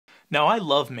Now I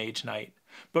love Mage Knight,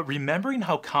 but remembering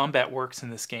how combat works in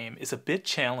this game is a bit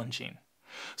challenging.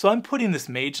 So I'm putting this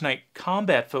Mage Knight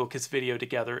combat focus video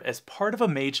together as part of a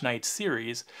Mage Knight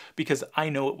series because I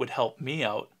know it would help me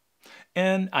out,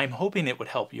 and I'm hoping it would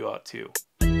help you out too.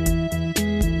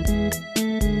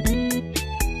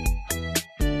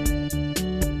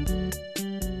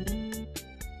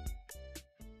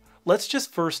 Let's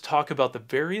just first talk about the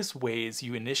various ways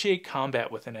you initiate combat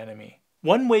with an enemy.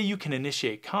 One way you can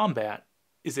initiate combat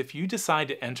is if you decide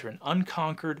to enter an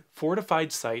unconquered,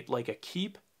 fortified site like a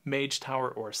keep, mage tower,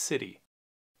 or a city.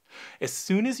 As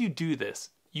soon as you do this,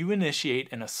 you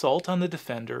initiate an assault on the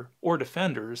defender or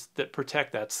defenders that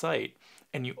protect that site,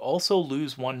 and you also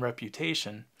lose 1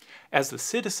 reputation, as the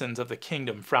citizens of the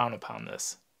kingdom frown upon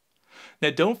this.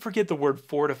 Now don't forget the word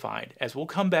fortified, as we'll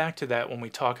come back to that when we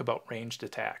talk about ranged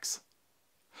attacks.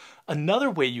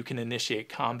 Another way you can initiate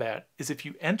combat is if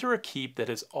you enter a keep that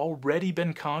has already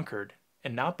been conquered,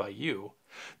 and not by you.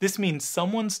 This means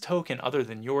someone's token other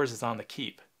than yours is on the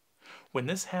keep. When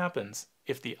this happens,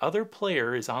 if the other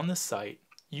player is on the site,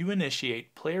 you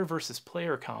initiate player versus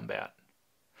player combat.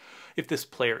 If this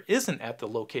player isn't at the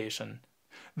location,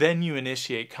 then you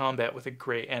initiate combat with a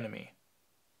gray enemy.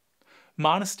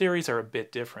 Monasteries are a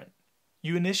bit different.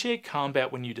 You initiate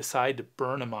combat when you decide to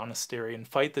burn a monastery and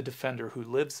fight the defender who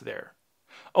lives there.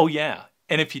 Oh yeah,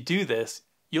 and if you do this,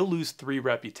 you'll lose 3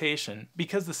 reputation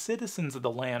because the citizens of the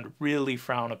land really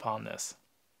frown upon this.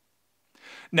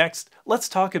 Next, let's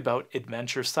talk about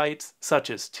adventure sites such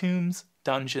as tombs,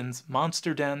 dungeons,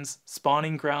 monster dens,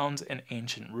 spawning grounds, and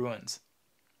ancient ruins.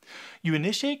 You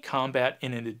initiate combat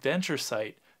in an adventure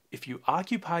site if you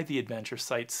occupy the adventure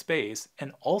site space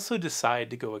and also decide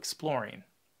to go exploring.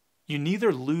 You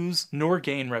neither lose nor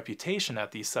gain reputation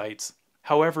at these sites,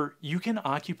 however, you can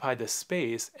occupy the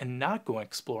space and not go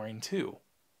exploring too.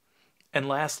 And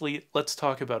lastly, let's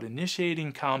talk about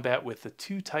initiating combat with the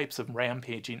 2 types of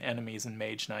rampaging enemies in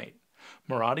Mage Knight: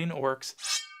 marauding orcs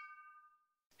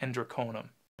and draconum.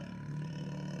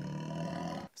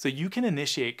 So you can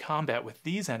initiate combat with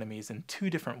these enemies in 2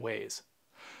 different ways.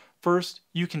 First,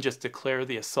 you can just declare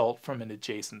the assault from an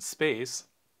adjacent space.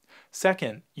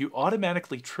 Second, you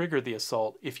automatically trigger the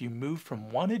assault if you move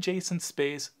from one adjacent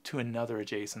space to another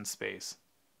adjacent space.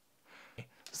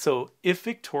 So, if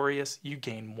victorious, you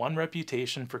gain 1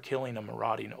 reputation for killing a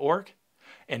marauding orc,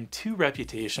 and 2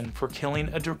 reputation for killing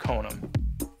a draconum.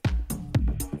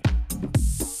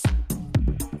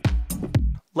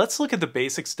 Let's look at the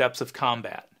basic steps of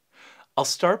combat. I'll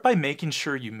start by making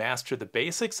sure you master the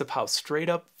basics of how straight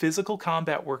up physical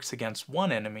combat works against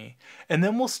one enemy, and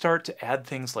then we'll start to add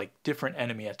things like different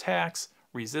enemy attacks,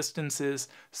 resistances,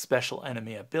 special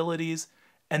enemy abilities,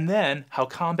 and then how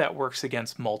combat works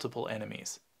against multiple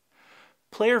enemies.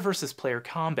 Player versus player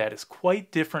combat is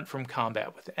quite different from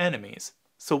combat with enemies,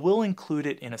 so we'll include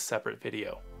it in a separate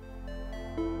video.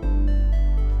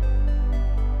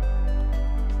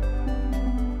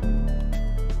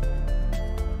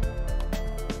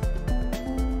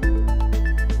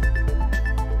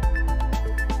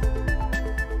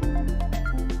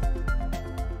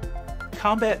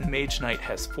 Combat in Mage Knight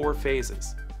has 4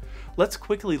 phases. Let's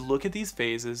quickly look at these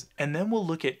phases, and then we'll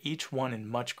look at each one in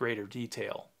much greater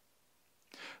detail.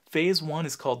 Phase 1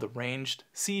 is called the Ranged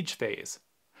Siege phase.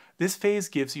 This phase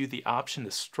gives you the option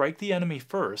to strike the enemy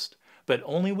first, but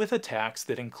only with attacks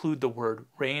that include the word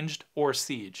ranged or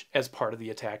siege as part of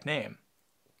the attack name.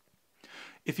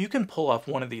 If you can pull off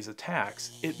one of these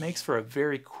attacks, it makes for a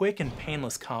very quick and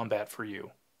painless combat for you.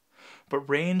 But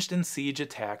ranged and siege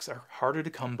attacks are harder to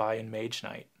come by in Mage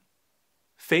Knight.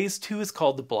 Phase 2 is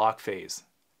called the block phase.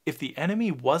 If the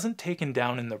enemy wasn't taken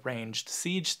down in the ranged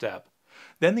siege step,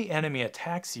 then the enemy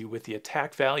attacks you with the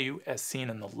attack value as seen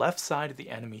on the left side of the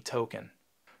enemy token.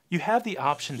 You have the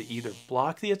option to either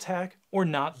block the attack or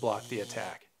not block the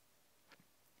attack.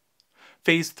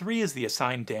 Phase 3 is the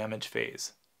assigned damage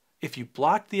phase. If you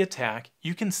blocked the attack,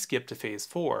 you can skip to phase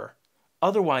 4.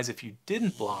 Otherwise, if you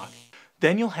didn't block,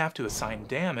 then you'll have to assign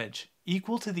damage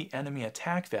equal to the enemy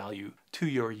attack value to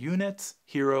your units,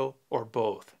 hero, or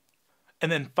both.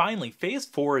 And then finally, phase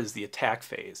 4 is the attack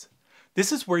phase.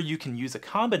 This is where you can use a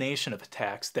combination of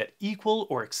attacks that equal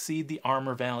or exceed the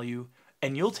armor value,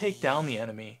 and you'll take down the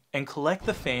enemy and collect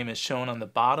the fame as shown on the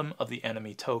bottom of the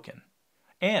enemy token,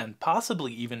 and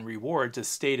possibly even rewards as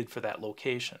stated for that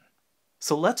location.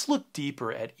 So let's look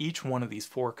deeper at each one of these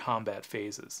 4 combat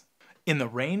phases. In the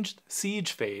ranged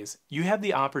siege phase, you have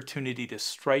the opportunity to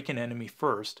strike an enemy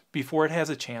first before it has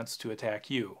a chance to attack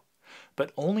you,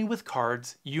 but only with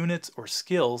cards, units, or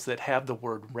skills that have the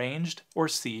word ranged or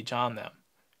siege on them.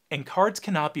 And cards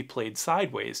cannot be played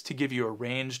sideways to give you a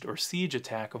ranged or siege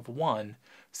attack of 1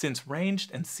 since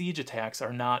ranged and siege attacks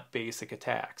are not basic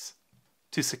attacks.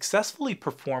 To successfully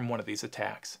perform one of these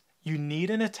attacks, you need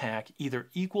an attack either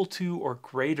equal to or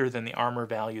greater than the armor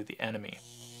value of the enemy.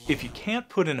 If you can't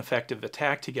put an effective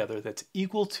attack together that's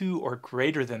equal to or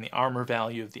greater than the armor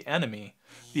value of the enemy,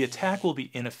 the attack will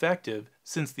be ineffective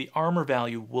since the armor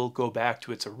value will go back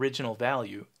to its original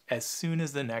value as soon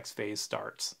as the next phase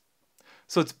starts.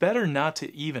 So it's better not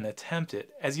to even attempt it,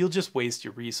 as you'll just waste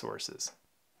your resources.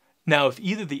 Now, if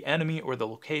either the enemy or the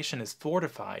location is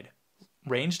fortified,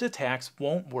 ranged attacks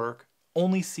won't work,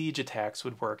 only siege attacks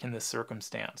would work in this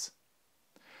circumstance.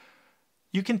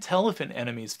 You can tell if an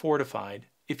enemy is fortified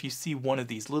if you see one of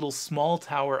these little small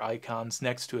tower icons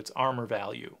next to its armor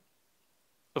value.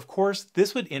 Of course,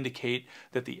 this would indicate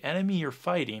that the enemy you're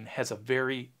fighting has a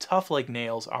very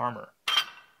tough-like-nails armor.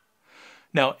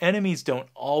 Now, enemies don't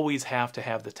always have to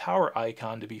have the tower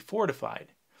icon to be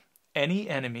fortified. Any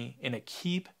enemy in a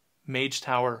keep, mage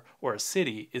tower, or a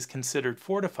city is considered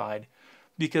fortified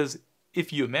because,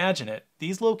 if you imagine it,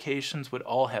 these locations would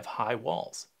all have high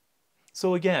walls.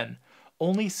 So again,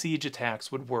 only siege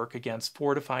attacks would work against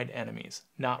fortified enemies,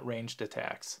 not ranged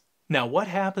attacks. Now, what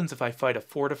happens if I fight a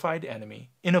fortified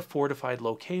enemy in a fortified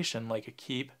location like a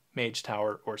keep, mage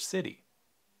tower, or city?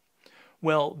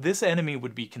 Well, this enemy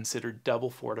would be considered double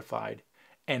fortified,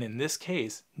 and in this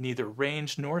case, neither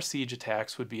ranged nor siege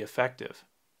attacks would be effective.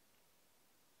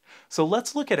 So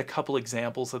let's look at a couple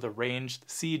examples of the ranged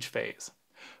siege phase.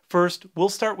 First, we'll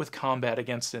start with combat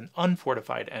against an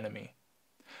unfortified enemy.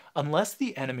 Unless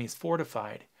the enemy is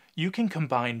fortified, you can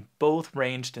combine both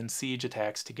ranged and siege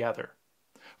attacks together.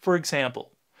 For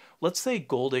example, let's say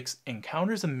Goldix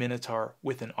encounters a Minotaur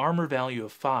with an armor value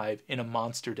of 5 in a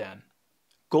monster den.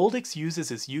 Goldix uses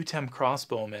his UTEM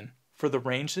crossbowman for the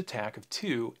ranged attack of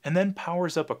 2 and then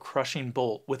powers up a crushing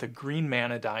bolt with a green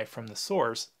mana die from the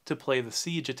source to play the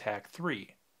siege attack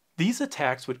 3. These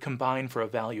attacks would combine for a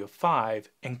value of 5,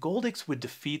 and Goldix would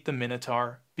defeat the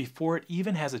Minotaur before it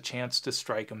even has a chance to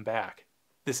strike him back.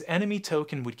 This enemy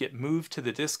token would get moved to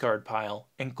the discard pile,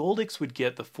 and Goldix would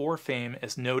get the 4 fame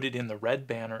as noted in the red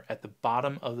banner at the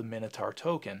bottom of the Minotaur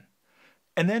token.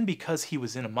 And then because he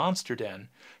was in a monster den,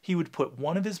 he would put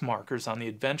one of his markers on the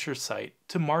adventure site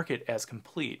to mark it as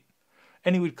complete,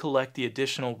 and he would collect the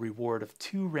additional reward of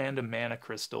 2 random mana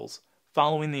crystals,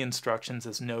 following the instructions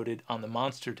as noted on the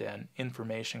monster den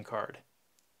information card.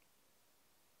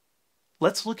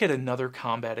 Let's look at another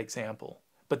combat example,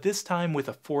 but this time with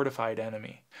a fortified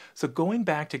enemy. So going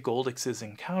back to Goldix's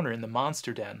encounter in the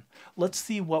monster den, let's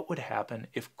see what would happen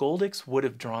if Goldix would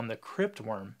have drawn the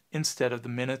Cryptworm instead of the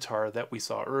Minotaur that we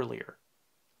saw earlier.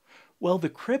 Well, the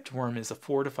Cryptworm is a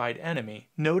fortified enemy,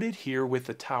 noted here with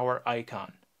the tower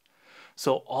icon.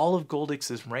 So all of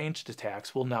Goldix's ranged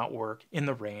attacks will not work in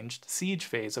the ranged siege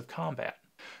phase of combat.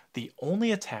 The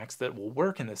only attacks that will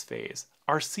work in this phase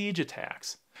are siege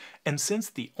attacks. And since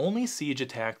the only siege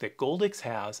attack that Goldix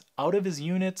has out of his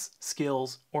units,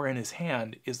 skills, or in his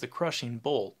hand is the Crushing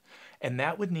Bolt, and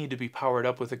that would need to be powered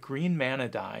up with a green mana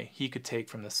die he could take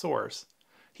from the source,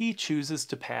 he chooses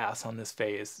to pass on this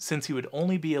phase since he would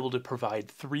only be able to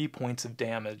provide 3 points of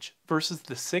damage versus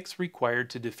the 6 required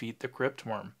to defeat the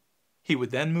Cryptworm. He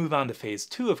would then move on to phase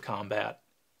 2 of combat,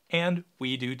 and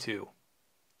we do too.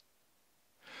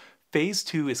 Phase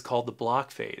 2 is called the block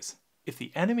phase. If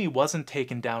the enemy wasn't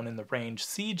taken down in the ranged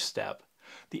siege step,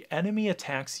 the enemy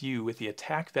attacks you with the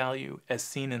attack value as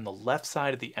seen in the left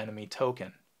side of the enemy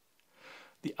token.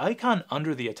 The icon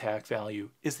under the attack value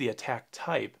is the attack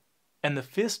type, and the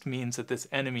fist means that this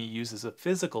enemy uses a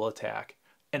physical attack,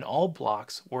 and all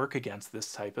blocks work against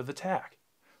this type of attack.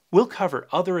 We'll cover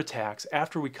other attacks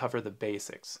after we cover the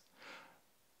basics.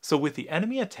 So with the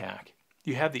enemy attack,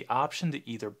 you have the option to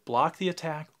either block the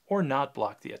attack or not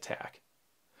block the attack.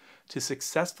 To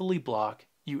successfully block,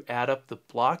 you add up the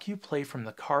block you play from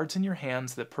the cards in your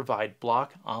hands that provide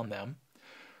block on them,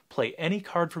 play any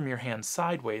card from your hand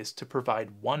sideways to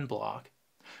provide 1 block,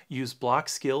 use block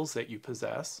skills that you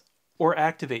possess, or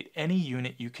activate any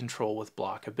unit you control with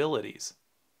block abilities.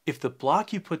 If the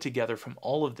block you put together from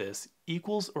all of this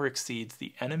equals or exceeds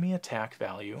the enemy attack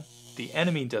value, the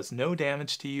enemy does no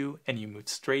damage to you and you move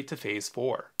straight to phase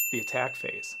 4, the attack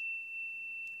phase.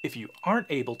 If you aren't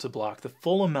able to block the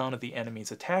full amount of the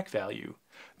enemy's attack value,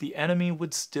 the enemy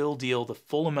would still deal the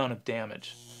full amount of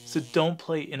damage, so don't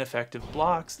play ineffective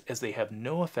blocks as they have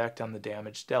no effect on the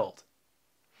damage dealt.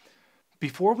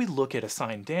 Before we look at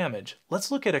assigned damage,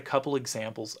 let's look at a couple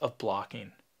examples of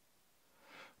blocking.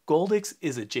 Goldix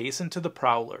is adjacent to the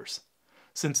Prowlers.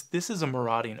 Since this is a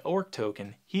marauding orc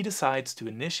token, he decides to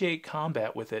initiate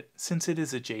combat with it since it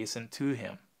is adjacent to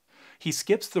him. He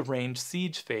skips the ranged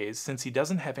siege phase since he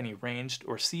doesn't have any ranged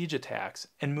or siege attacks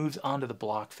and moves on to the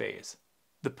block phase.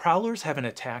 The Prowlers have an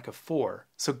attack of 4,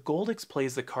 so Goldix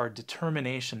plays the card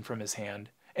Determination from his hand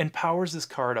and powers his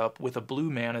card up with a blue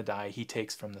mana die he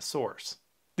takes from the source.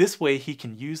 This way he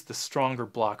can use the stronger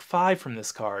block 5 from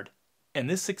this card, and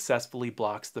this successfully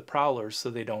blocks the Prowlers so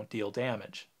they don't deal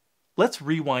damage. Let's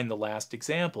rewind the last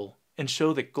example and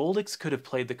show that Goldix could have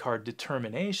played the card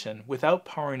Determination without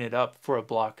powering it up for a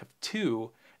block of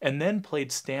 2 and then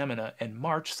played Stamina and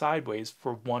March sideways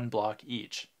for 1 block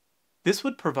each. This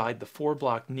would provide the 4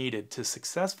 block needed to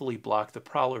successfully block the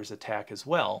Prowler's attack as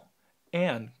well,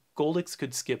 and Goldix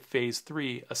could skip phase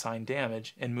 3, assign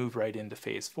damage, and move right into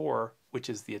phase 4, which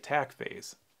is the attack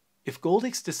phase. If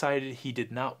Goldix decided he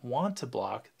did not want to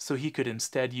block, so he could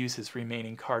instead use his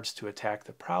remaining cards to attack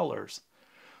the Prowlers,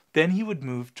 then he would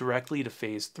move directly to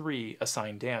phase 3,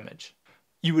 assign damage.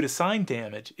 You would assign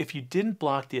damage if you didn't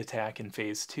block the attack in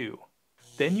phase 2.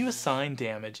 Then you assign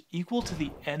damage equal to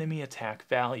the enemy attack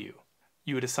value.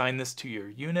 You would assign this to your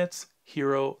units,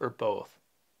 hero, or both.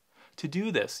 To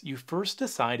do this, you first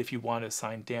decide if you want to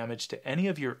assign damage to any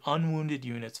of your unwounded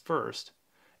units first,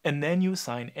 and then you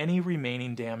assign any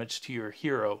remaining damage to your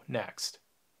hero next.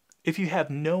 If you have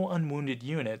no unwounded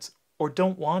units, or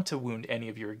don't want to wound any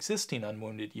of your existing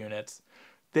unwounded units,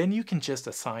 then you can just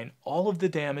assign all of the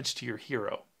damage to your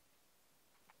hero.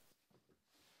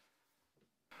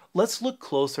 Let's look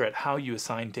closer at how you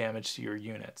assign damage to your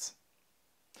units.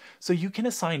 So you can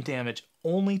assign damage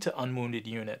only to unwounded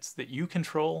units that you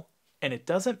control, and it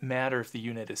doesn't matter if the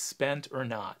unit is spent or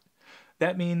not.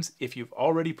 That means if you've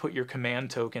already put your command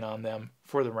token on them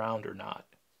for the round or not.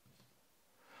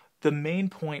 The main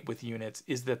point with units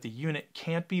is that the unit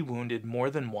can't be wounded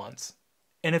more than once,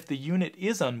 and if the unit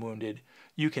is unwounded,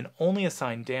 you can only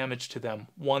assign damage to them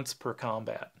once per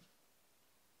combat.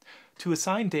 To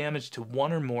assign damage to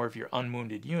one or more of your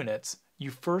unwounded units, you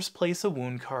first place a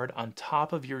wound card on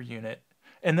top of your unit,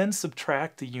 and then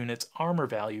subtract the unit's armor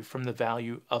value from the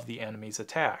value of the enemy's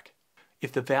attack.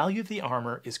 If the value of the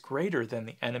armor is greater than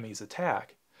the enemy's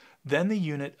attack, then the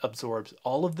unit absorbs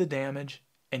all of the damage,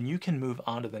 and you can move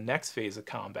on to the next phase of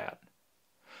combat.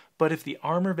 But if the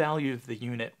armor value of the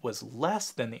unit was less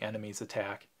than the enemy's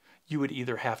attack, you would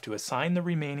either have to assign the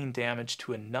remaining damage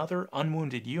to another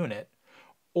unwounded unit,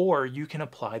 or you can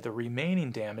apply the remaining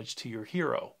damage to your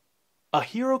hero. A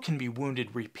hero can be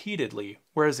wounded repeatedly,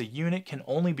 whereas a unit can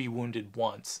only be wounded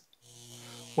once.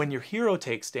 When your hero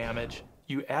takes damage,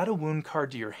 you add a wound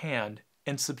card to your hand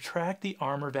and subtract the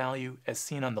armor value as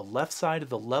seen on the left side of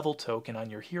the level token on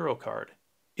your hero card.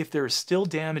 If there is still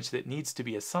damage that needs to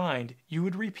be assigned, you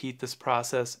would repeat this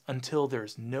process until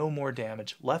there's no more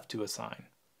damage left to assign.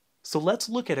 So let's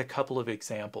look at a couple of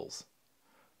examples.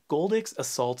 Goldix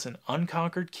assaults an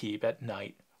unconquered keep at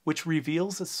night, which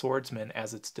reveals a swordsman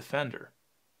as its defender.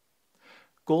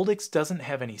 Goldix doesn't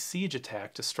have any siege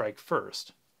attack to strike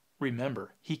first.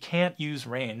 Remember, he can't use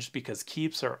ranged because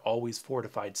keeps are always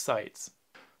fortified sites.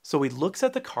 So he looks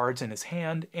at the cards in his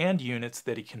hand and units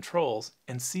that he controls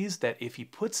and sees that if he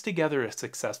puts together a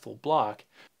successful block,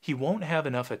 he won't have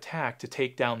enough attack to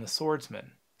take down the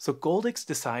swordsman. So Goldix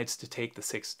decides to take the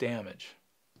 6 damage.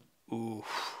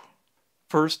 Oof.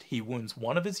 First, he wounds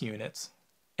one of his units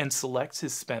and selects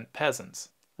his spent peasants.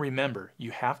 Remember, you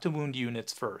have to wound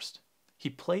units first. He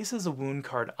places a wound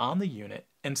card on the unit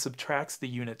and subtracts the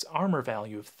unit's armor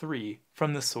value of 3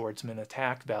 from the swordsman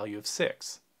attack value of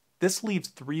 6. This leaves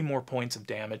 3 more points of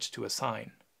damage to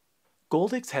assign.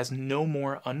 Goldix has no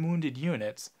more unwounded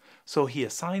units, so he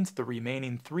assigns the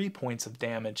remaining 3 points of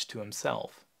damage to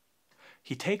himself.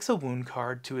 He takes a wound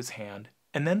card to his hand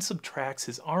and then subtracts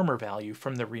his armor value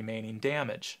from the remaining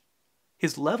damage.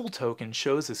 His level token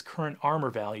shows his current armor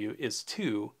value is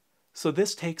 2, so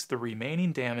this takes the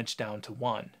remaining damage down to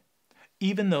 1.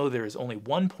 Even though there is only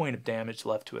 1 point of damage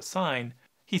left to assign,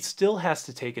 he still has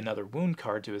to take another wound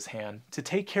card to his hand to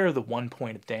take care of the 1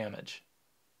 point of damage.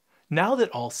 Now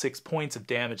that all 6 points of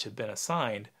damage have been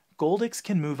assigned, Goldix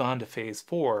can move on to phase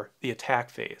 4, the attack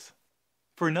phase.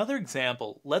 For another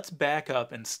example, let's back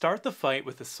up and start the fight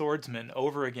with the swordsman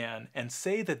over again and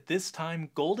say that this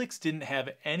time Goldix didn't have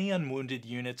any unwounded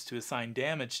units to assign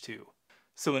damage to.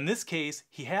 So in this case,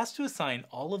 he has to assign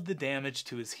all of the damage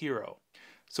to his hero.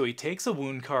 So he takes a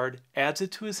wound card, adds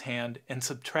it to his hand, and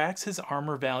subtracts his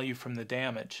armor value from the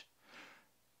damage.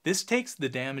 This takes the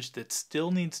damage that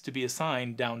still needs to be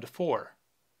assigned down to 4.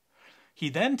 He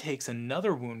then takes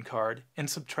another wound card and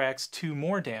subtracts 2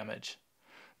 more damage.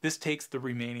 This takes the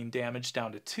remaining damage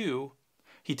down to 2.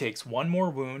 He takes 1 more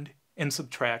wound and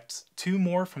subtracts 2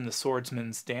 more from the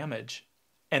swordsman's damage,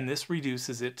 and this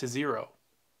reduces it to 0.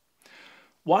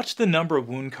 Watch the number of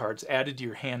wound cards added to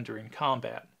your hand during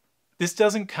combat. This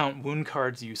doesn't count wound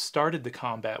cards you started the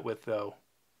combat with though.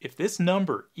 If this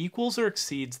number equals or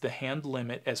exceeds the hand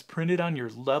limit as printed on your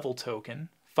level token,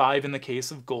 5 in the case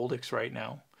of Goldix right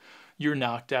now, you're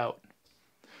knocked out.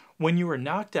 When you are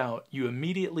knocked out, you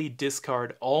immediately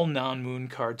discard all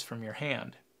non-wound cards from your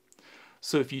hand.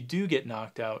 So if you do get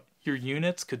knocked out, your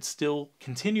units could still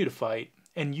continue to fight,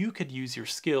 and you could use your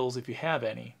skills if you have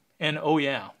any. And oh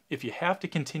yeah, if you have to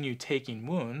continue taking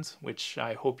wounds, which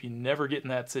I hope you never get in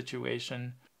that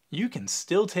situation, you can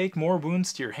still take more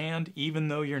wounds to your hand even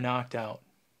though you're knocked out.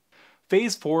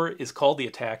 Phase 4 is called the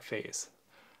attack phase.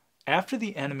 After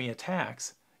the enemy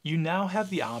attacks, you now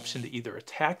have the option to either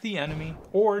attack the enemy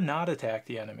or not attack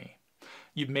the enemy.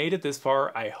 You've made it this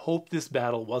far, I hope this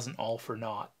battle wasn't all for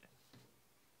naught.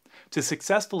 To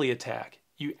successfully attack,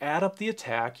 you add up the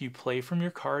attack you play from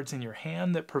your cards in your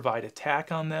hand that provide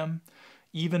attack on them.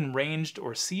 Even ranged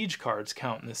or siege cards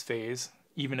count in this phase,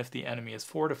 even if the enemy is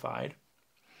fortified.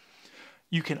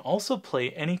 You can also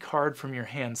play any card from your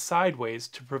hand sideways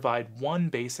to provide one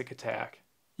basic attack.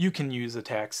 You can use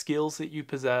attack skills that you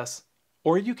possess,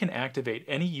 or you can activate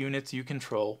any units you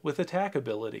control with attack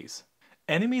abilities.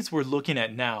 Enemies we're looking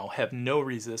at now have no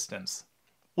resistance.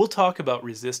 We'll talk about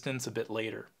resistance a bit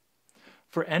later.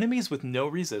 For enemies with no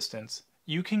resistance,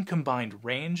 you can combine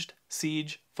ranged,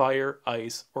 siege, fire,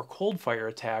 ice, or cold fire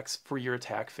attacks for your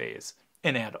attack phase,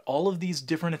 and add all of these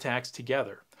different attacks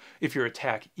together. If your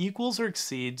attack equals or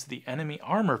exceeds the enemy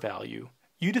armor value,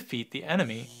 you defeat the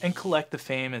enemy and collect the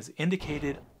fame as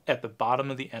indicated at the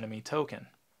bottom of the enemy token.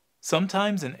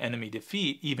 Sometimes an enemy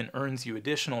defeat even earns you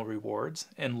additional rewards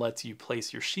and lets you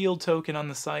place your shield token on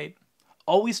the site.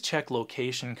 Always check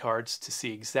location cards to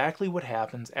see exactly what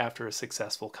happens after a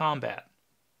successful combat.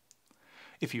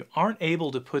 If you aren't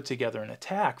able to put together an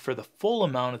attack for the full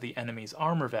amount of the enemy's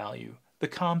armor value, the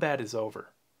combat is over.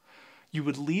 You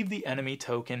would leave the enemy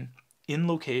token in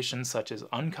locations such as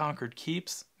unconquered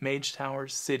keeps, mage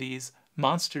towers, cities,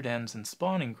 monster dens, and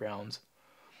spawning grounds,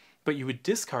 but you would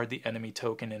discard the enemy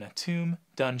token in a tomb,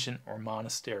 dungeon, or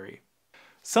monastery.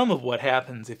 Some of what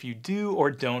happens if you do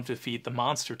or don't defeat the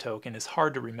monster token is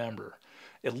hard to remember.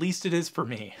 At least it is for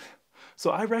me. So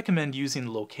I recommend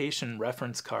using location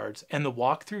reference cards and the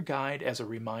walkthrough guide as a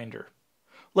reminder.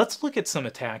 Let's look at some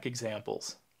attack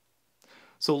examples.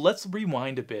 So let's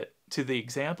rewind a bit to the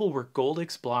example where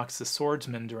Goldix blocks the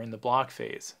swordsman during the block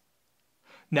phase.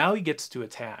 Now he gets to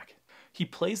attack. He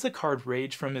plays the card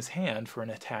Rage from his hand for an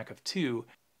attack of 2,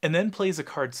 and then plays a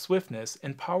card Swiftness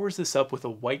and powers this up with a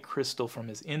white crystal from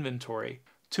his inventory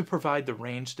to provide the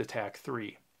ranged attack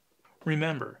 3.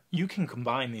 Remember, you can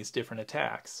combine these different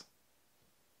attacks.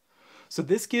 So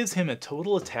this gives him a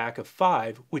total attack of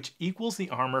 5, which equals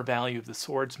the armor value of the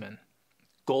swordsman.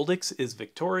 Goldix is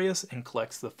victorious and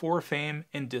collects the 4 fame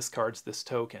and discards this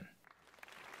token.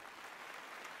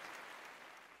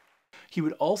 He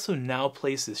would also now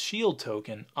place his shield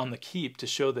token on the keep to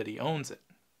show that he owns it.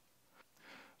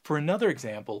 For another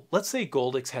example, let's say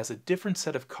Goldix has a different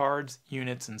set of cards,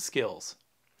 units, and skills.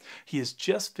 He has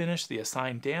just finished the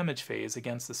assigned damage phase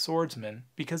against the swordsman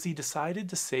because he decided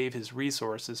to save his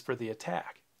resources for the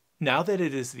attack. Now that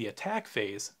it is the attack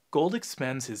phase, Goldix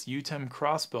spends his Utem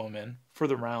crossbowmen for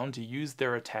the round to use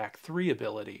their attack 3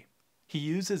 ability. He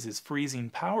uses his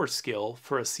freezing power skill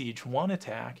for a siege 1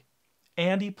 attack,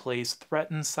 and he plays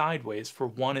threaten sideways for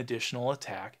 1 additional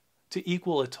attack to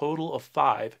equal a total of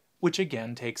 5, which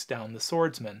again takes down the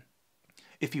swordsman.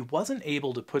 If he wasn't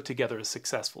able to put together a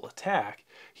successful attack,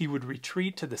 he would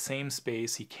retreat to the same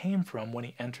space he came from when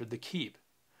he entered the keep.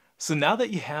 So now that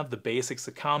you have the basics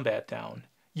of combat down,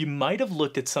 you might have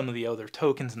looked at some of the other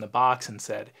tokens in the box and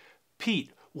said,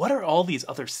 "Pete, what are all these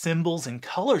other symbols and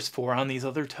colors for on these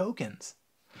other tokens?"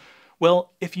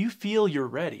 Well, if you feel you're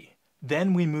ready,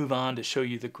 then we move on to show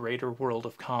you the greater world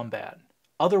of combat.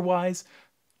 Otherwise,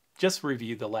 just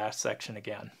review the last section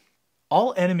again.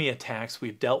 All enemy attacks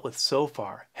we've dealt with so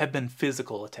far have been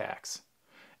physical attacks.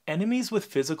 Enemies with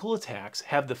physical attacks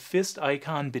have the fist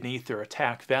icon beneath their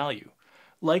attack value,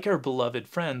 like our beloved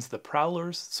friends the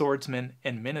Prowlers, Swordsmen,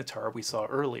 and Minotaur we saw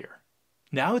earlier.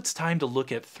 Now it's time to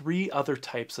look at 3 other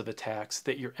types of attacks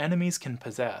that your enemies can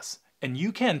possess, and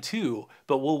you can too,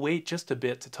 but we'll wait just a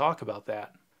bit to talk about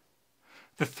that.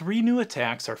 The 3 new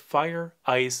attacks are Fire,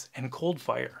 Ice, and Cold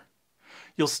Fire.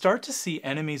 You'll start to see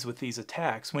enemies with these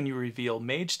attacks when you reveal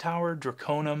Mage Tower,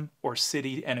 Draconum, or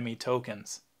City enemy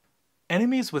tokens.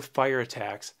 Enemies with fire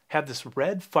attacks have this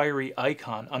red fiery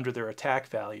icon under their attack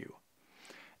value.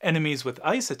 Enemies with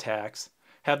ice attacks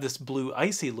have this blue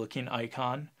icy looking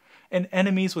icon, and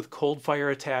enemies with cold fire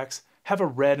attacks have a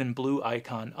red and blue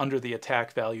icon under the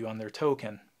attack value on their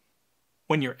token.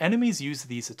 When your enemies use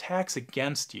these attacks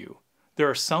against you, there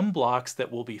are some blocks that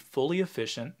will be fully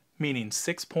efficient, meaning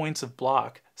 6 points of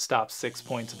block stops 6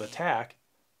 points of attack,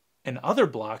 and other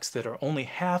blocks that are only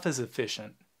half as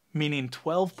efficient, meaning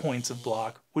 12 points of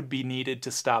block would be needed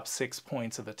to stop 6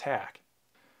 points of attack.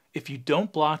 If you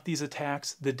don't block these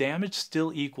attacks, the damage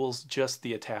still equals just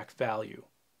the attack value.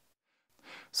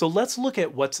 So let's look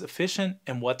at what's efficient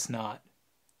and what's not.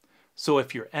 So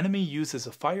if your enemy uses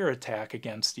a fire attack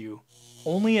against you,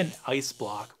 only an ice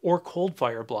block or cold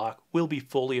fire block will be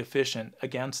fully efficient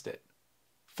against it.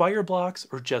 Fire blocks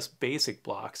or just basic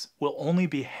blocks will only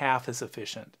be half as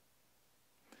efficient.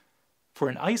 For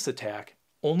an ice attack,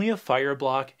 only a fire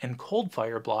block and cold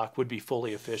fire block would be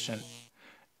fully efficient,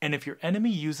 and if your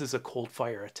enemy uses a cold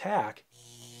fire attack,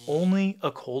 only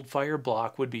a cold fire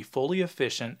block would be fully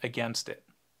efficient against it.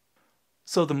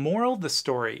 So the moral of the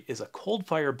story is a cold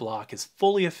fire block is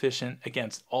fully efficient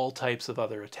against all types of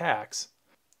other attacks,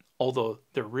 although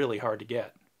they're really hard to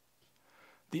get.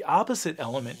 The opposite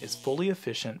element is fully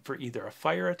efficient for either a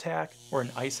fire attack or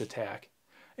an ice attack,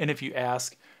 and if you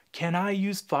ask, can I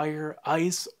use fire,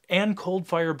 ice, and cold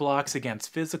fire blocks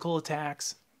against physical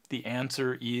attacks? The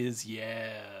answer is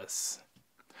yes.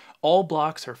 All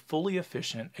blocks are fully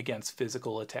efficient against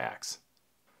physical attacks.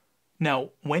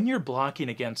 Now, when you're blocking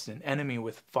against an enemy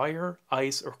with fire,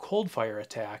 ice, or cold fire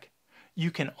attack, you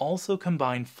can also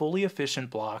combine fully efficient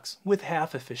blocks with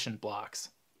half efficient blocks.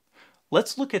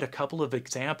 Let's look at a couple of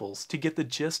examples to get the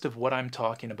gist of what I'm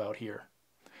talking about here.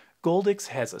 Goldix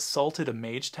has assaulted a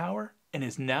mage tower and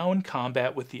is now in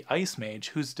combat with the ice mage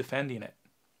who's defending it.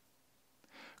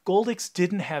 Goldix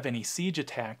didn't have any siege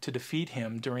attack to defeat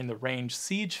him during the ranged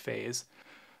siege phase,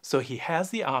 so he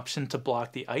has the option to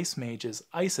block the ice mage's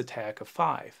ice attack of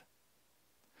 5.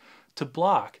 To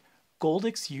block,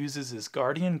 Goldix uses his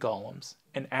guardian golems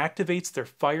and activates their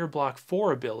fire block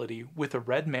 4 ability with a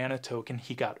red mana token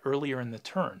he got earlier in the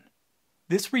turn.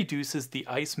 This reduces the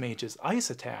ice mage's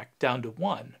ice attack down to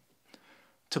 1.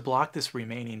 To block this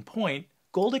remaining point,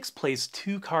 Goldix plays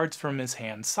 2 cards from his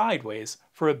hand sideways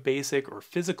for a basic or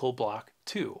physical block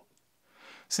 2.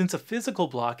 Since a physical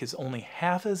block is only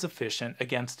half as efficient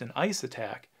against an ice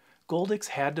attack, Goldix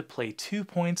had to play 2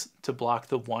 points to block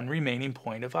the 1 remaining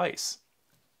point of ice.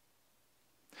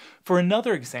 For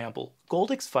another example,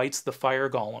 Goldix fights the fire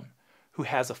golem, who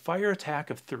has a fire attack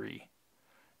of 3.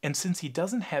 And since he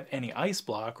doesn't have any ice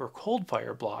block or cold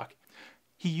fire block,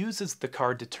 he uses the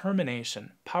card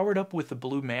Determination, powered up with the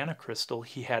blue mana crystal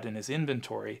he had in his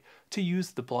inventory, to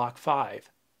use the block 5,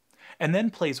 and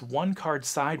then plays 1 card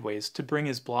sideways to bring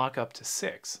his block up to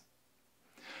 6.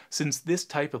 Since this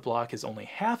type of block is only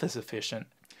half as efficient,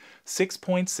 6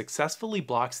 points successfully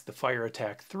blocks the fire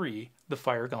attack 3 the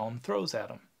fire golem throws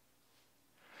at him.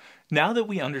 Now that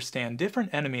we understand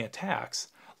different enemy attacks,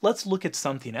 let's look at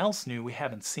something else new we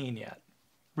haven't seen yet: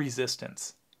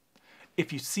 resistance.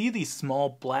 If you see these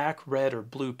small black, red, or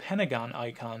blue pentagon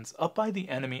icons up by the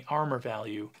enemy armor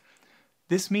value,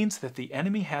 this means that the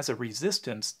enemy has a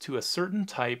resistance to a certain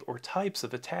type or types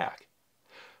of attack.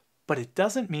 But it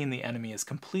doesn't mean the enemy is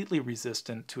completely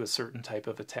resistant to a certain type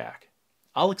of attack.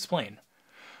 I'll explain.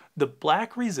 The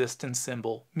black resistance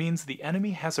symbol means the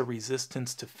enemy has a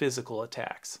resistance to physical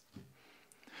attacks.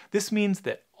 This means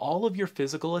that all of your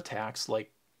physical attacks,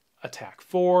 like Attack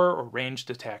 4 or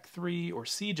Ranged Attack 3 or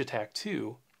Siege Attack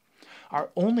 2, are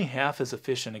only half as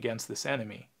efficient against this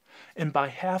enemy. And by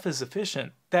half as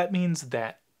efficient, that means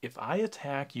that if I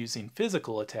attack using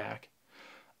physical attack,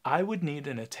 I would need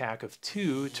an attack of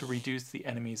 2 to reduce the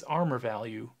enemy's armor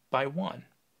value by 1.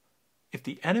 If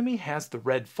the enemy has the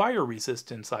red fire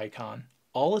resistance icon,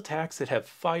 all attacks that have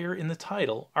fire in the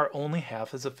title are only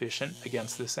half as efficient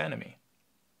against this enemy.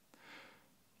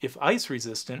 If ice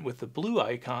resistant with the blue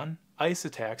icon, ice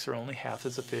attacks are only half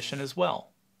as efficient as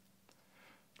well.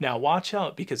 Now watch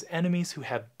out, because enemies who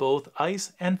have both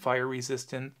ice and fire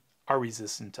resistant are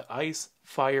resistant to ice,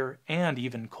 fire, and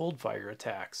even cold fire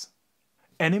attacks.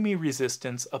 Enemy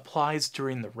resistance applies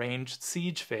during the ranged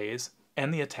siege phase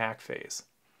and the attack phase.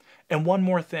 And one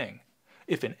more thing,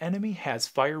 if an enemy has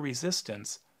fire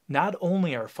resistance, not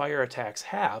only are fire attacks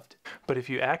halved, but if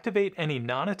you activate any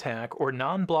non-attack or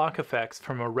non-block effects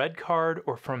from a red card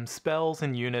or from spells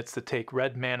and units that take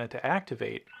red mana to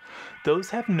activate, those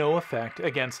have no effect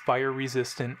against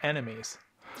fire-resistant enemies.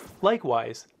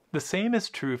 Likewise, the same is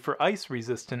true for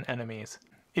ice-resistant enemies.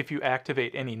 If you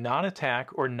activate any non-attack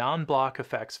or non-block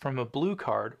effects from a blue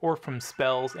card or from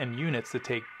spells and units that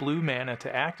take blue mana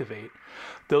to activate,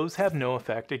 those have no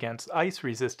effect against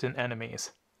ice-resistant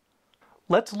enemies.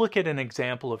 Let's look at an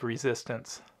example of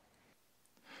resistance.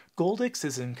 Goldix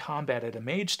is in combat at a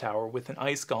mage tower with an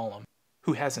ice golem,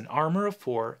 who has an armor of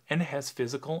 4 and has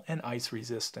physical and ice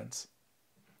resistance.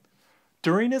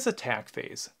 During his attack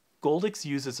phase, Goldix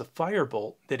uses a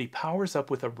firebolt that he powers up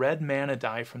with a red mana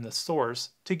die from the source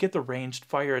to get the ranged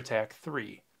fire attack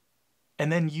 3,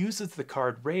 and then uses the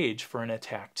card Rage for an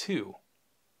attack 2.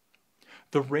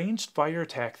 The ranged fire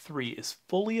attack 3 is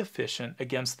fully efficient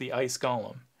against the ice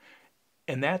golem,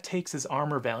 and that takes his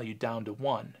armor value down to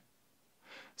 1.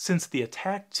 Since the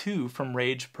attack 2 from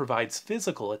Rage provides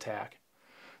physical attack,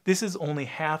 this is only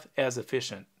half as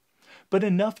efficient, but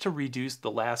enough to reduce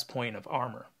the last point of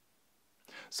armor.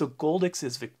 So Goldix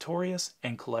is victorious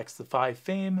and collects the 5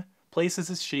 fame, places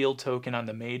his shield token on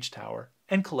the mage tower,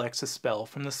 and collects a spell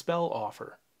from the spell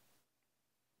offer.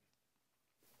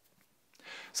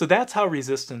 So that's how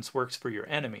resistance works for your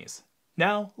enemies.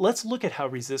 Now let's look at how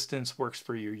resistance works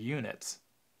for your units.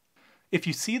 If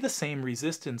you see the same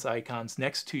resistance icons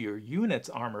next to your unit's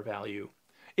armor value,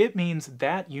 it means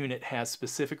that unit has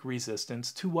specific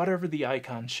resistance to whatever the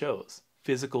icon shows,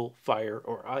 physical, fire,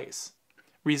 or ice.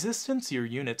 Resistance your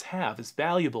units have is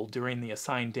valuable during the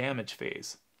assign damage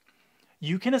phase.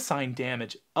 You can assign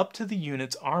damage up to the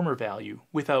unit's armor value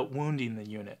without wounding the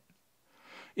unit.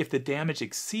 If the damage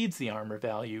exceeds the armor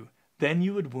value, then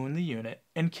you would wound the unit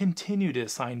and continue to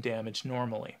assign damage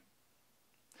normally.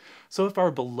 So if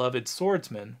our beloved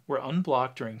swordsmen were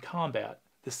unblocked during combat,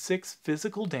 the 6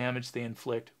 physical damage they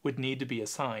inflict would need to be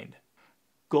assigned.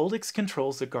 Goldix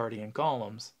controls the guardian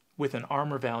golems with an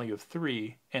armor value of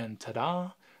 3 and,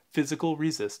 ta-da, physical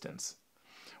resistance.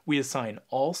 We assign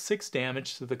all 6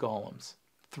 damage to the golems.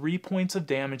 3 points of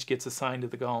damage gets assigned to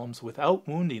the golems without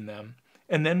wounding them,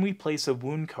 and then we place a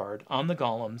wound card on the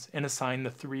golems and assign the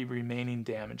 3 remaining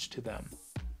damage to them.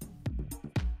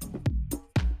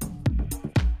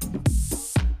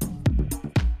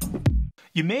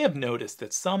 You may have noticed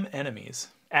that some enemies,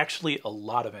 actually a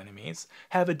lot of enemies,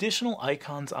 have additional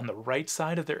icons on the right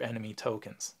side of their enemy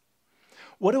tokens.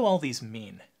 What do all these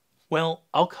mean? Well,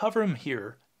 I'll cover them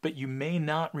here, but you may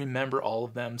not remember all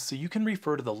of them, so you can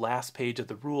refer to the last page of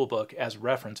the rulebook as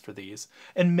reference for these,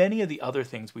 and many of the other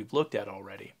things we've looked at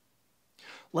already.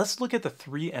 Let's look at the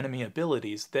 3 enemy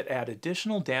abilities that add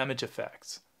additional damage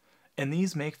effects, and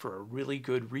these make for a really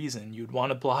good reason you'd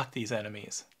want to block these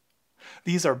enemies.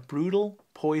 These are Brutal,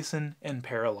 Poison, and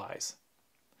Paralyze.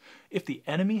 If the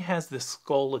enemy has this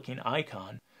skull-looking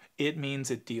icon, it means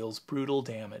it deals brutal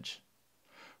damage.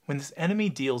 When this enemy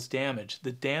deals damage,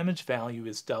 the damage value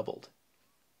is doubled.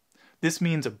 This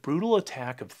means a brutal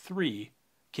attack of 3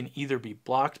 can either be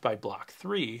blocked by block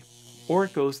 3, or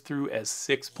it goes through as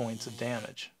 6 points of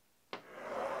damage.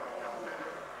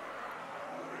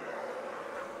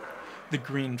 The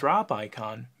green drop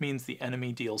icon means the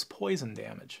enemy deals poison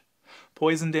damage.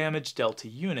 Poison damage dealt to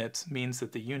units means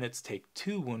that the units take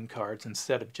 2 wound cards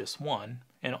instead of just 1,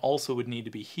 and also would need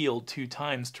to be healed 2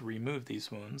 times to remove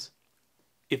these wounds.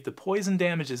 If the poison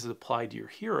damage is applied to your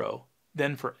hero,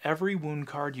 then for every wound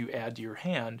card you add to your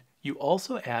hand, you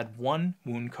also add 1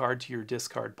 wound card to your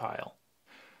discard pile.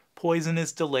 Poison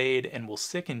is delayed and will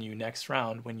sicken you next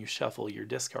round when you shuffle your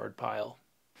discard pile.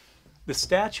 The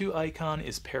statue icon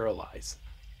is Paralyze.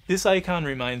 This icon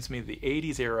reminds me of the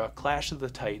 80s era Clash of the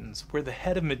Titans, where the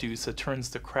head of Medusa turns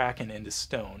the Kraken into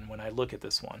stone when I look at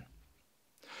this one.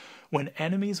 When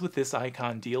enemies with this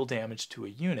icon deal damage to a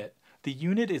unit, the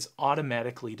unit is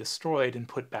automatically destroyed and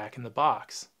put back in the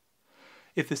box.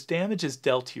 If this damage is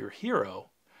dealt to your hero,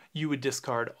 you would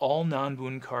discard all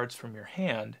non-wound cards from your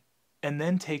hand, and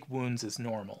then take wounds as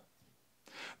normal.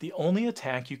 The only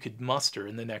attack you could muster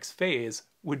in the next phase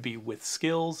would be with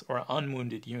skills or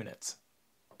unwounded units.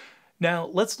 Now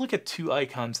let's look at 2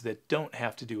 icons that don't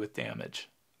have to do with damage.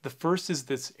 The first is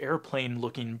this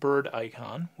airplane-looking bird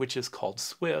icon, which is called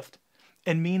Swift,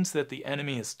 and means that the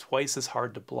enemy is twice as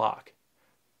hard to block.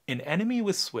 An enemy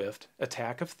with Swift,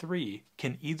 attack of 3,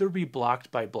 can either be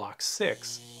blocked by block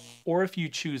 6, or if you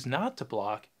choose not to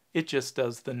block, it just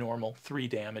does the normal 3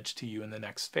 damage to you in the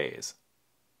next phase.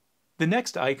 The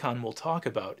next icon we'll talk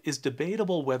about is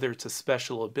debatable whether it's a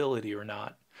special ability or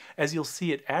not, as you'll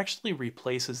see it actually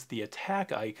replaces the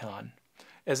attack icon,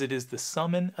 as it is the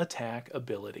summon attack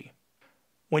ability.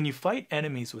 When you fight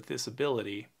enemies with this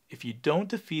ability, if you don't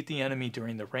defeat the enemy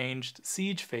during the ranged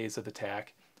siege phase of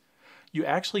attack, you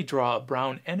actually draw a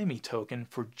brown enemy token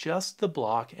for just the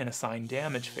block and assign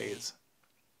damage phase.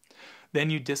 Then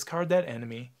you discard that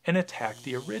enemy and attack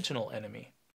the original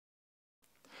enemy.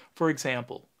 For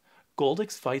example,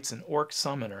 Goldix fights an orc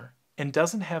summoner and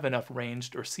doesn't have enough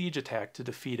ranged or siege attack to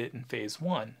defeat it in phase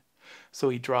 1, So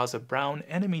he draws a brown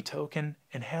enemy token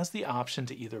and has the option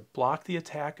to either block the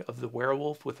attack of the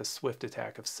werewolf with a swift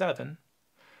attack of 7,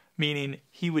 meaning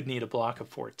he would need a block of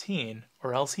 14,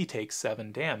 or else he takes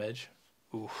 7 damage.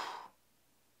 Oof.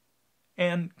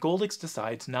 And Goldix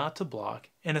decides not to block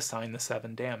and assign the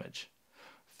 7 damage.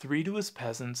 3 to his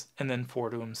peasants and then 4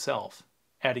 to himself,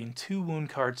 adding 2 wound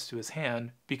cards to his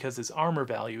hand because his armor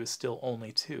value is still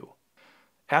only 2.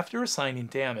 After assigning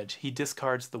damage, he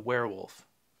discards the werewolf.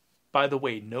 By the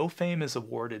way, no fame is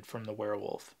awarded from the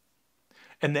werewolf.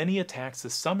 And then he attacks the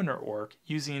summoner orc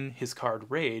using his card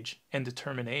Rage and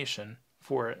Determination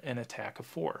for an attack of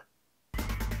 4.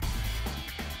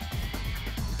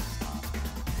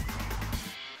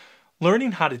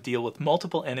 Learning how to deal with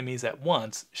multiple enemies at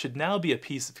once should now be a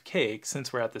piece of cake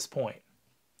since we're at this point.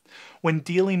 When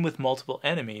dealing with multiple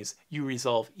enemies, you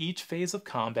resolve each phase of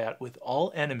combat with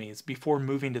all enemies before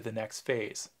moving to the next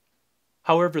phase.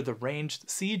 However, the ranged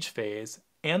siege phase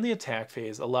and the attack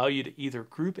phase allow you to either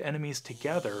group enemies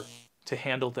together to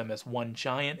handle them as one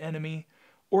giant enemy,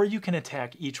 or you can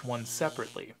attack each one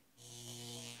separately.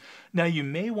 Now you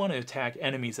may want to attack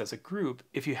enemies as a group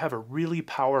if you have a really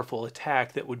powerful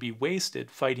attack that would be wasted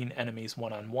fighting enemies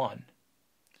one-on-one.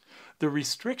 The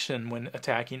restriction when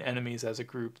attacking enemies as a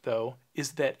group, though,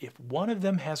 is that if one of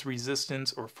them has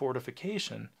resistance or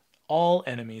fortification, all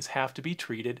enemies have to be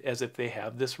treated as if they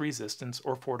have this resistance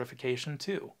or fortification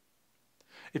too.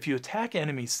 If you attack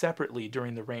enemies separately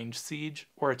during the ranged siege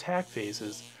or attack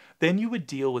phases, then you would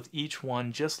deal with each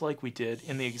one just like we did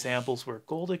in the examples where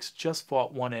Goldix just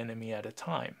fought one enemy at a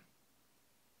time.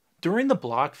 During the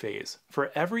block phase,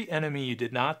 for every enemy you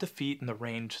did not defeat in the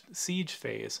ranged siege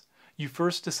phase, you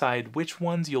first decide which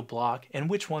ones you'll block and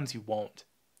which ones you won't.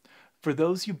 For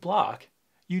those you block,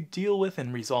 you deal with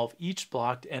and resolve each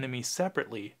blocked enemy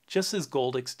separately, just as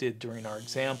Goldix did during our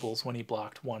examples when he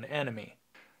blocked one enemy.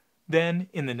 Then,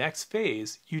 in the next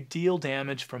phase, you deal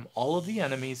damage from all of the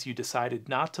enemies you decided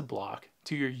not to block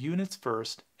to your units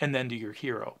first and then to your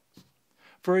hero.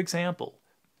 For example,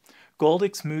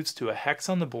 Goldix moves to a hex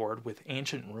on the board with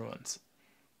Ancient Ruins.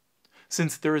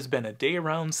 Since there has been a day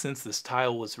around since this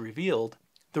tile was revealed,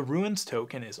 the Ruins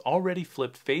token is already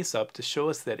flipped face up to show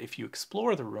us that if you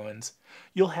explore the ruins,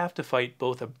 you'll have to fight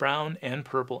both a brown and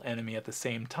purple enemy at the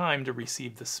same time to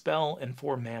receive the spell and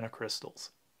 4 mana crystals.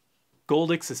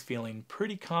 Goldix is feeling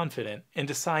pretty confident and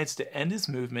decides to end his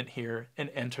movement here and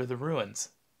enter the ruins.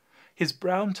 His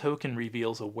brown token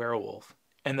reveals a werewolf,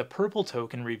 and the purple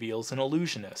token reveals an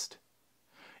illusionist.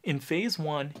 In phase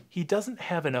 1, he doesn't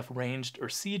have enough ranged or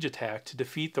siege attack to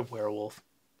defeat the werewolf,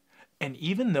 and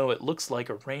even though it looks like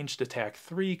a ranged attack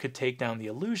 3 could take down the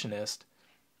illusionist,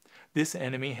 this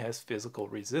enemy has physical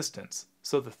resistance,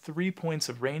 so the 3 points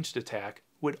of ranged attack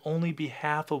would only be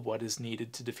half of what is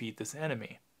needed to defeat this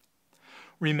enemy.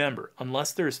 Remember,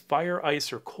 unless there's fire,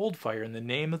 ice, or cold fire in the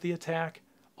name of the attack,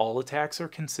 all attacks are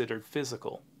considered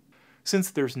physical. Since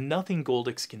there's nothing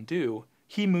Goldix can do,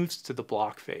 he moves to the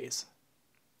block phase.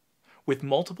 With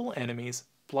multiple enemies,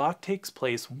 block takes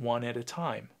place one at a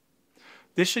time.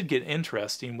 This should get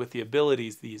interesting with the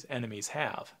abilities these enemies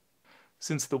have.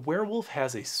 Since the werewolf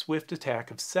has a swift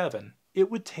attack of 7, it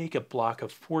would take a block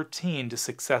of 14 to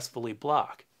successfully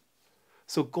block.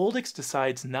 So Goldix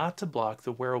decides not to block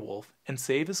the werewolf and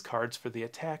save his cards for the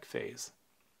attack phase.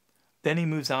 Then he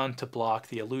moves on to block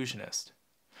the illusionist.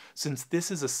 Since this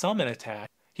is a summon attack,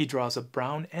 he draws a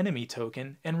brown enemy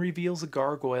token and reveals a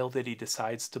gargoyle that he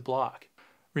decides to block.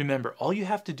 Remember, all you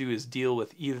have to do is deal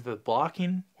with either the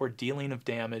blocking or dealing of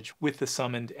damage with the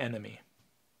summoned enemy.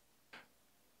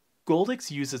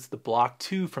 Goldix uses the block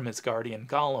 2 from his guardian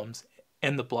golems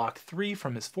and the block 3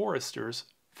 from his foresters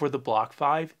for the block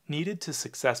 5 needed to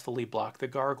successfully block the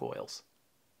gargoyles.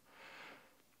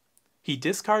 He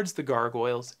discards the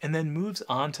gargoyles and then moves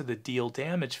on to the deal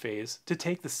damage phase to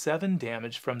take the 7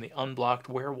 damage from the unblocked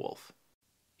werewolf.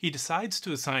 He decides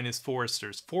to assign his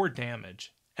foresters 4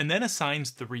 damage, and then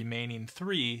assigns the remaining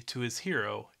 3 to his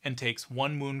hero and takes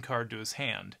 1 wound card to his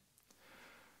hand.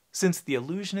 Since the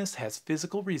illusionist has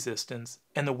physical resistance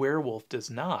and the werewolf does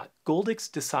not,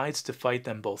 Goldix decides to fight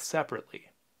them both separately.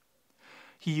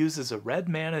 He uses a red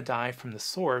mana die from the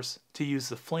source to use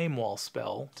the Flame Wall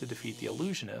spell to defeat the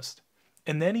illusionist,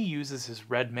 and then he uses his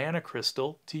red mana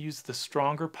crystal to use the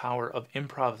stronger power of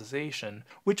improvisation,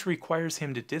 which requires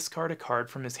him to discard a card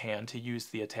from his hand to use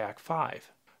the attack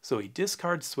 5. So he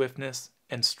discards swiftness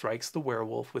and strikes the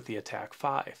werewolf with the attack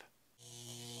 5.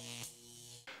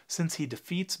 Since he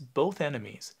defeats both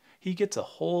enemies, he gets a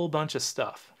whole bunch of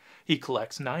stuff. He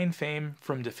collects 9 fame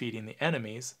from defeating the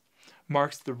enemies,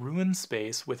 marks the ruin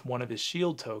space with one of his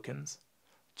shield tokens,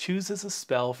 chooses a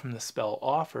spell from the spell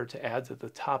offer to add to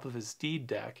the top of his deed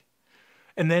deck,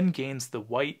 and then gains the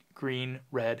white, green,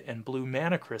 red, and blue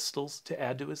mana crystals to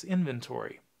add to his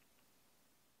inventory.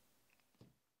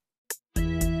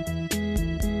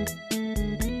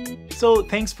 So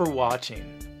thanks for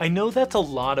watching. I know that's a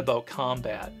lot about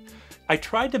combat. I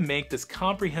tried to make this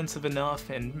comprehensive enough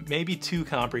and maybe too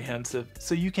comprehensive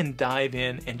so you can dive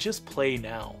in and just play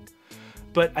now.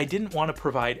 But I didn't want to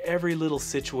provide every little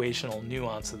situational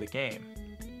nuance of the game.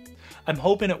 I'm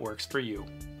hoping it works for you.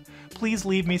 Please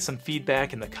leave me some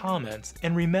feedback in the comments,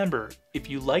 and remember, if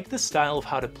you like this style of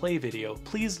how to play video,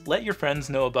 please let your friends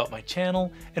know about my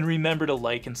channel and remember to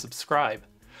like and subscribe.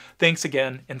 Thanks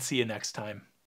again, and see you next time.